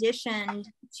been conditioned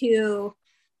to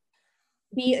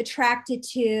be attracted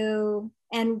to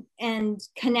and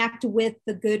connect with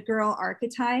the good girl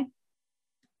archetype,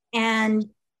 and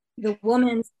the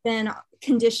woman's been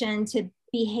conditioned to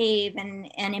behave and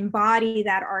embody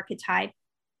that archetype,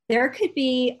 there could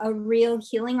be a real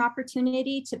healing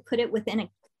opportunity to put it within a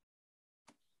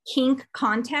kink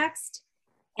context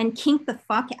and kink the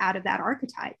fuck out of that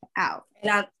archetype out.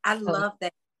 And I love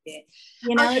that.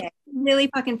 You know, okay. It's really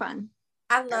fucking fun.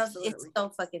 I love it. It's so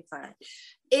fucking fun.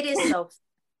 It is so fun.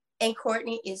 And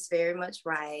Courtney is very much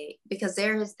right, because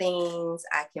there is things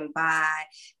I can buy.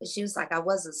 And she was like, I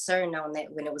wasn't certain on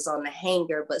that when it was on the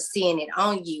hanger, but seeing it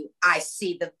on you, I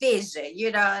see the vision.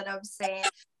 You know what I'm saying?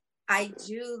 I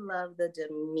do love the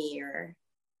demure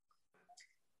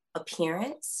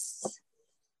appearance.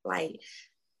 Like,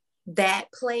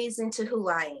 that plays into who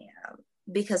I am,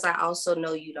 because I also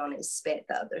know you don't expect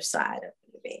the other side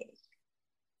of me.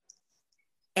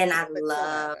 And I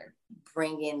love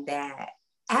bringing that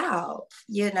out,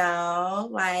 you know,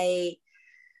 like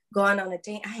going on a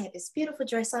date. I had this beautiful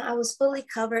dress on. I was fully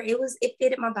covered. It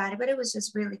fitted my body, but it was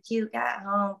just really cute. Got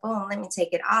home, boom, let me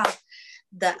take it off.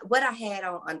 What I had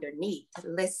on underneath.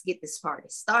 Let's get this party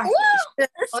started.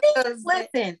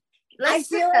 Listen, I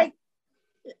feel like,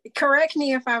 correct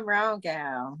me if I'm wrong,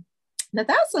 gal. Now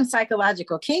that's some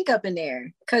psychological kink up in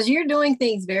there, because you're doing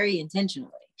things very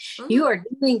intentionally. Mm-hmm. You are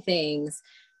doing things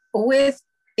with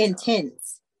intent.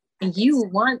 And you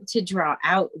want to draw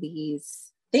out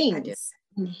these things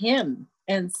in him.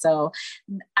 And so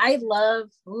I love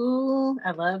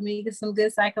me some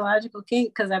good psychological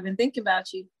kink because I've been thinking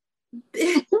about you.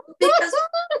 Because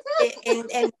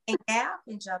and Gal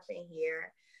can jump in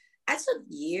here. I took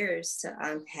years to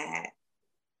unpack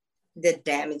the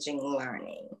damaging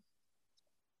learning.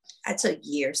 I took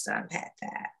years to unpack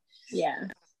that. Yeah.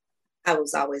 I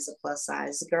was always a plus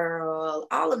size girl.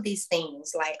 All of these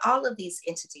things, like all of thing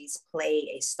entities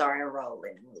play a starring role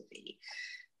in the movie.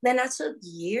 Then I took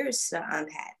years to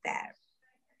unpack that.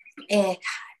 And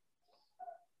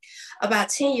about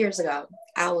 10 years ago,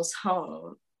 I was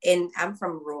home. And I'm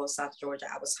from rural South Georgia.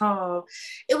 I was home.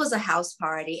 It was a house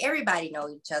party. Everybody know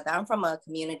each other. I'm from a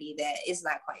community that is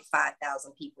not quite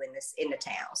 5,000 people in the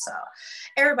town. So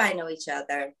everybody know each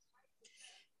other.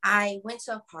 I went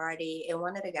to a party and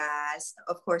one of the guys,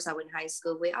 of course, I went in high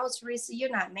school with, oh, Teresa,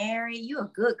 you're not married. You're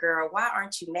a good girl. Why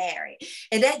aren't you married?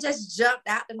 And that just jumped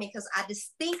out to me because I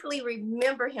distinctly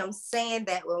remember him saying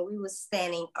that when we were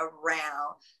standing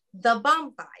around the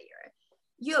bonfire.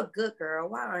 You're a good girl.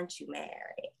 Why aren't you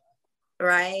married?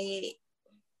 Right?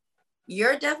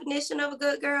 Your definition of a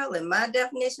good girl and my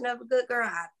definition of a good girl,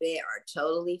 I bet, are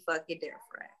totally fucking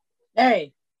different.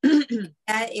 Hey.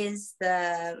 That is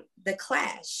the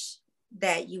clash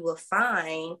that you will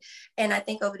find. And I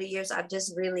think over the years, I've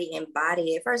just really embodied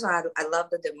it. First of all, I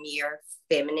love the demure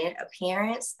feminine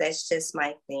appearance. That's just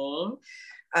my thing.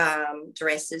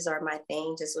 Dresses are my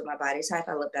thing, just with my body type.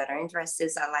 I look better in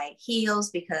dresses. I like heels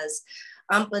because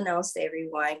unbeknownst to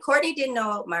everyone, Courtney didn't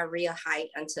know my real height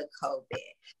until COVID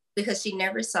because she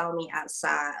never saw me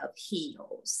outside of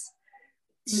heels.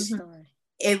 Mm-hmm.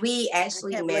 And we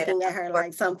actually met looking at her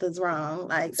like something's wrong,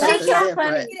 like something's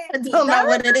different. I don't know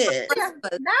what it is. That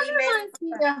reminds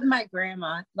me of my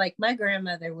grandma. Like my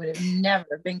grandmother would have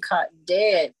never been caught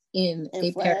dead in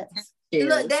a pair of tennis shoes.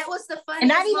 Look, that was the funny. And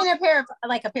not even a pair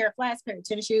of flats, pair of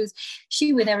tennis shoes.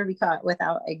 She would never be caught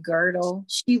without a girdle.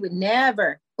 She would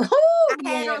never. We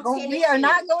are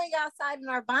not going outside in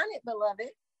our bonnet,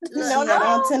 beloved. No,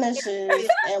 on tennis shoes,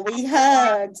 and we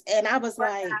hugged, and I was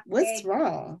like, "What's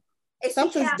wrong?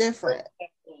 Something's different."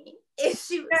 If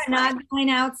she was not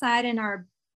going outside in our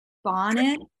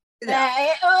bonnet,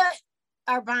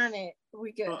 our bonnet,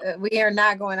 we are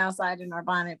not going outside in our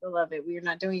bonnet, beloved. We are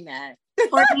not doing that.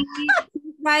 Or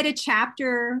write a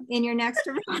chapter in your next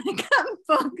erotica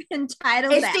book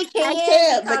entitled that.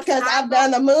 I can't because I've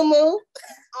done a moo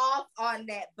off on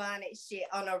that bonnet shit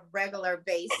on a regular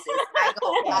basis. I go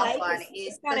off on it.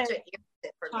 It's such an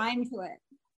irritant for me. Time to it.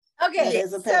 Okay,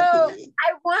 so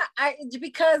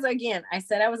because again, I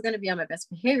said I was going to be on my best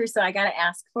behavior, so I got to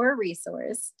ask for a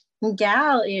resource.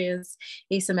 Gal is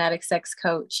a somatic sex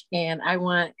coach, and I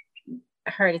want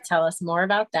her to tell us more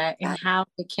about that and how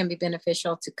it can be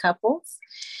beneficial to couples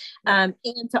and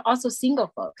to also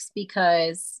single folks,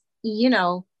 because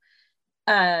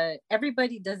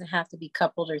everybody doesn't have to be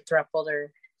coupled or thrupled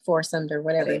or foursomed or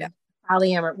whatever,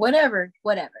 polyamor, whatever.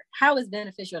 How is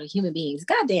beneficial to human beings?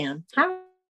 Goddamn, how?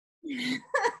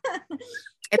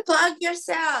 And plug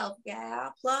yourself,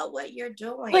 Gal. Plug what you're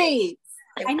doing, please.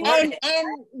 And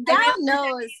Gal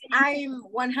knows I'm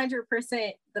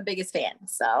 100% the biggest fan.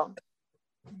 So,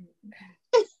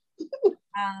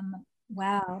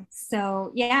 wow.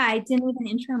 So yeah, I didn't even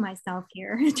intro myself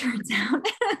here. It turns out.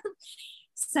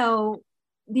 So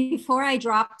before I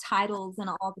drop titles and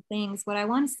all the things, what I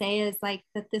want to say is like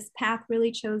that this path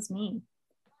really chose me.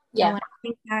 Yeah. And when I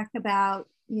think back about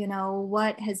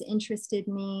what has interested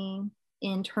me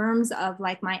in terms of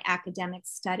like my academic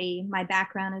study, my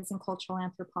background is in cultural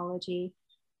anthropology.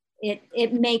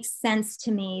 It makes sense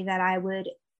to me that I would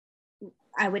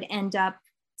end up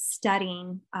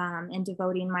studying and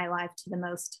devoting my life to the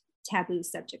most taboo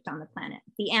subject on the planet.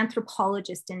 The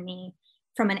anthropologist in me,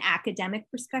 from an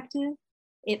academic perspective,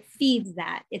 it feeds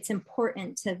that. It's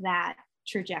important to that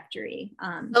trajectory.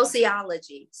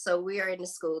 Sociology. So we are in the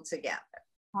school together.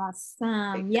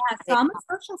 Awesome. Yeah. So I'm a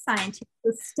social scientist.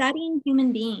 So studying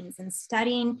human beings and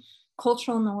studying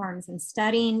cultural norms and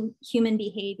studying human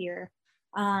behavior.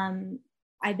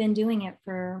 I've been doing it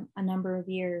for a number of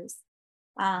years.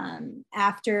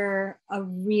 After a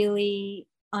really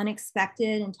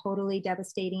unexpected and totally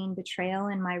devastating betrayal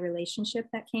in my relationship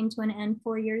that came to an end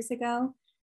 4 years ago,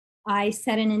 I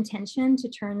set an intention to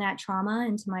turn that trauma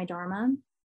into my dharma,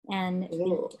 and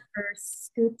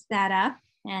scooped that up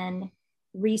and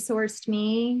resourced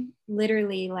me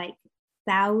literally like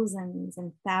thousands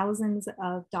and thousands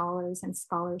of dollars, and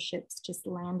scholarships just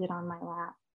landed on my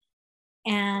lap.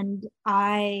 And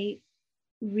I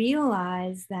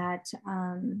realized that,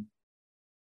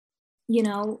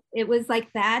 it was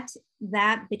like that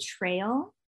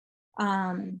betrayal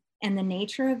And the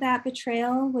nature of that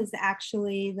betrayal was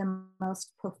actually the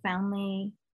most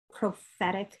profoundly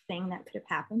prophetic thing that could have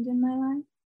happened in my life.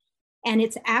 And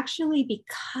it's actually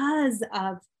because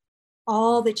of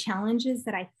all the challenges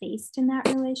that I faced in that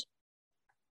relationship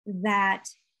that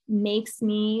makes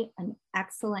me an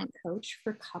excellent coach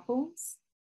for couples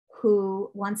who,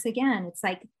 once again, it's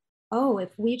like, oh, if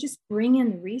we just bring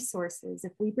in the resources,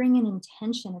 if we bring in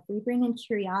intention, if we bring in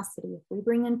curiosity, if we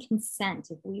bring in consent,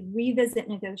 if we revisit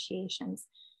negotiations,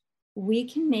 we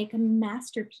can make a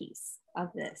masterpiece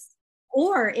of this.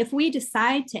 Or if we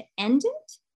decide to end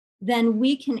it, then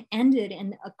we can end it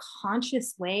in a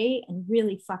conscious way and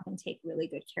really fucking take really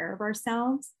good care of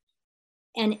ourselves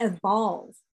and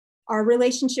evolve. Our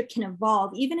relationship can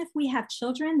evolve. Even if we have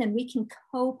children, then we can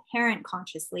co-parent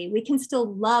consciously. We can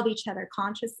still love each other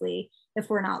consciously if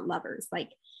we're not lovers. Like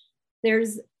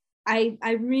I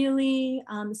really,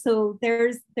 so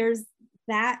there's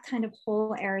that kind of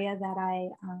whole area that I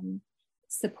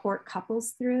support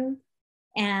couples through.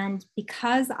 And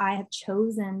because I have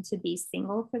chosen to be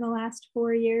single for the last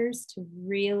 4 years, to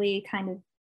really kind of,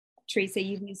 Teresa,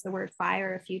 you've used the word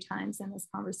fire a few times in this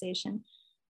conversation,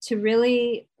 to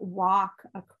really walk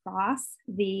across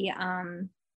the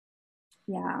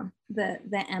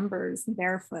embers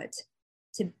barefoot,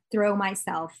 to throw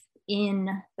myself in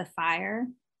the fire.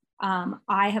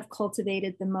 I have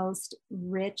cultivated the most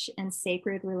rich and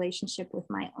sacred relationship with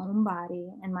my own body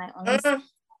and my own sexuality.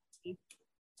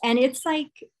 And it's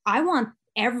like, I want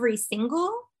every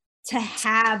single to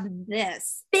have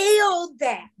this. Feel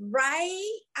that,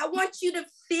 right? I want you to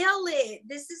feel it.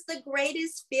 This is the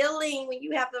greatest feeling when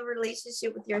you have a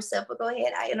relationship with yourself. But go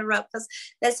ahead, I interrupt because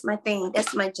that's my thing.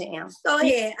 That's my jam. Go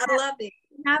ahead. I love it.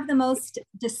 Have the most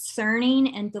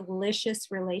discerning and delicious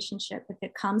relationship if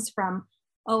it comes from,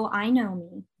 oh, I know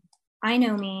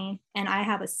me, and I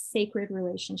have a sacred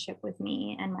relationship with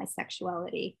me and my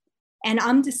sexuality. And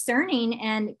I'm discerning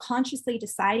and consciously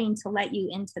deciding to let you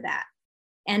into that.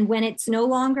 And when it's no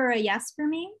longer a yes for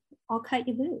me, I'll cut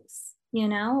you loose,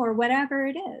 or whatever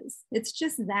it is. It's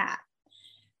just that.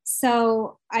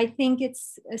 So I think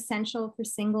it's essential for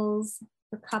singles,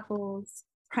 for couples,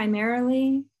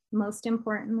 primarily, most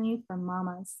importantly, for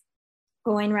mamas,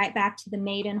 going right back to the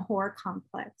maiden whore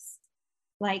complex,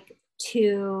 like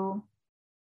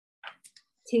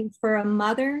for a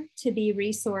mother to be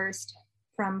resourced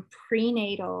from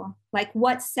prenatal, like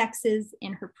what sex is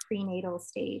in her prenatal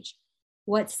stage,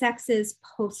 what sex is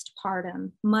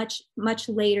postpartum, much, much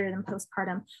later than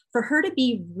postpartum, for her to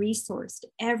be resourced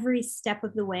every step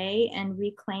of the way and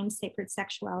reclaim sacred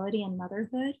sexuality and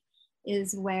motherhood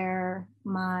is where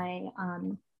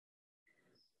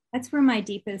that's where my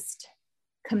deepest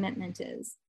commitment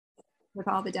is with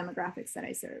all the demographics that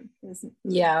I serve.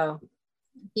 Yeah.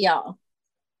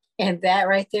 And that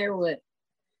right there, what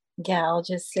Gal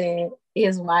just said,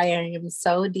 is why I am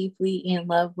so deeply in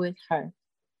love with her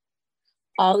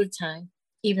all the time,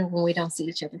 even when we don't see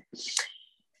each other.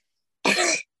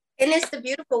 And it's the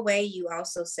beautiful way you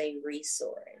also say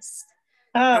resource.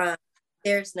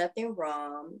 There's nothing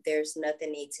wrong. There's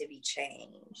nothing need to be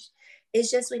changed. It's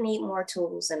just we need more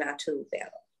tools in our tool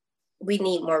belt. We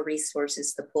need more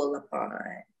resources to pull upon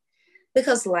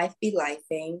because life be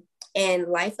lifing and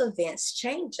life events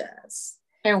change us.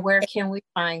 And where can we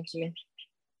find you?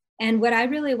 And what I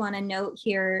really want to note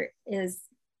here is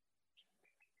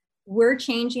we're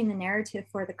changing the narrative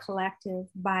for the collective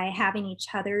by having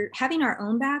our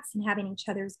own backs and having each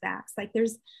other's backs. Like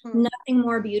there's nothing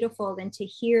more beautiful than to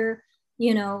hear,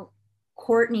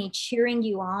 Courtney cheering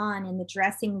you on in the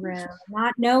dressing room,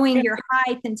 not knowing your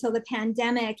height until the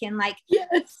pandemic, and like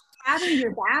having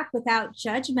your back without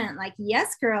judgment. Like,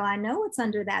 yes, girl, I know what's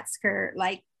under that skirt.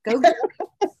 Like, go get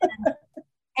it.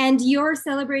 And you're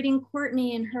celebrating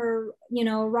Courtney and her,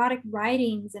 erotic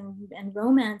writings and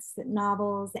romance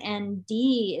novels. And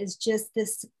Dee is just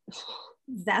this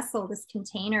vessel, this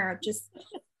container of just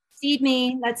feed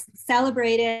me, let's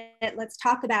celebrate it, let's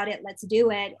talk about it, let's do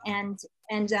it. And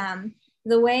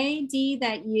the way, Dee,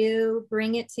 that you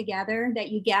bring it together,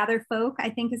 that you gather folk, I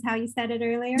think is how you said it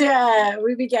earlier. Yeah,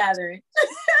 we be gathering.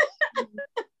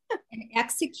 And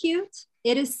execute,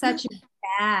 it is such a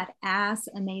badass,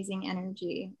 amazing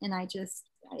energy. And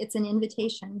it's an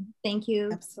invitation. Thank you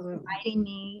Absolutely. for inviting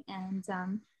me. And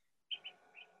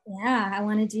Yeah, I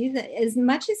want to do that. As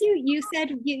much as you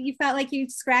said you felt like you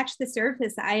scratched the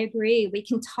surface, I agree. We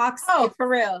can talk for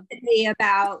real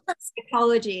about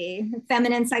psychology,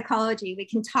 feminine psychology. We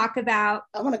can talk about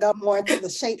I want to go more into the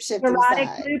shape-shifting erotic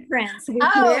side. blueprints. We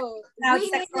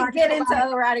need to get into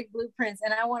erotic blueprints,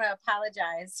 and I want to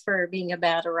apologize for being a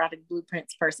bad erotic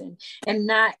blueprints person and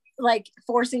not like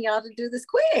forcing y'all to do this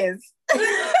quiz.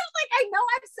 Like, I know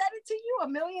I've said it to you a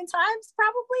million times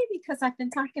probably because I've been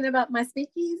talking about my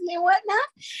speakeasy and whatnot,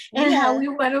 and how we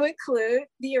want to include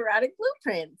the erotic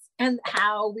blueprints and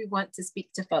how we want to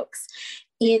speak to folks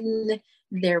in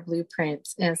their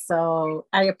blueprints. And so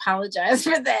I apologize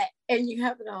for that, and you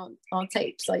have it on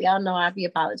tape, so y'all know I'll be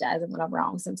apologizing when I'm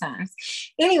wrong sometimes.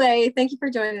 Anyway, thank you for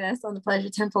joining us on the Pleasure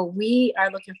Temple. We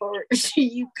are looking forward to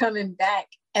you coming back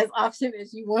as often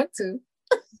as you want to.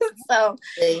 So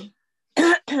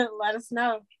let us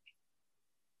know.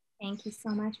 Thank you so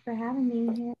much for having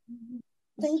me here.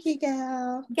 Thank you,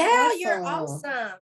 Gal. Gal, you're awesome.